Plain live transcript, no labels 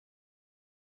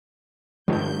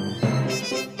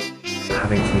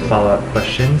having some follow-up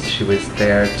questions. She was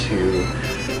there to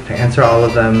answer all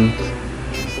of them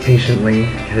patiently,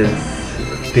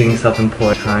 because being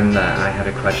self-employed, time that I had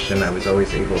a question, I was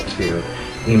always able to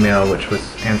email, which was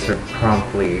answered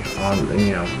promptly on,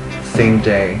 same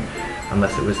day,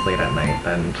 unless it was late at night.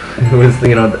 Then it was,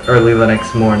 early the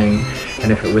next morning,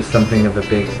 and if it was something of a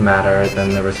big matter, then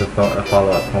there was a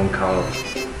follow-up phone call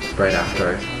right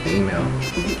after the email.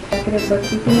 Executive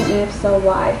bookkeeping, and if so,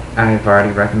 why? I've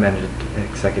already recommended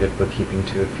executive bookkeeping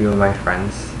to a few of my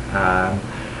friends.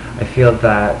 I feel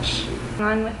that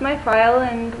on with my file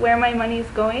and where my money's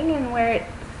going and where it's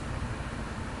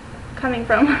coming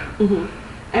from.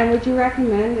 And would you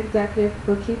recommend executive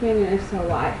bookkeeping, and if so,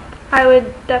 why? I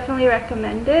would definitely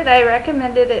recommend it. I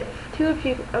recommended it to a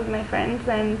few of my friends,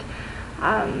 and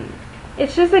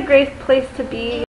it's just a great place to be.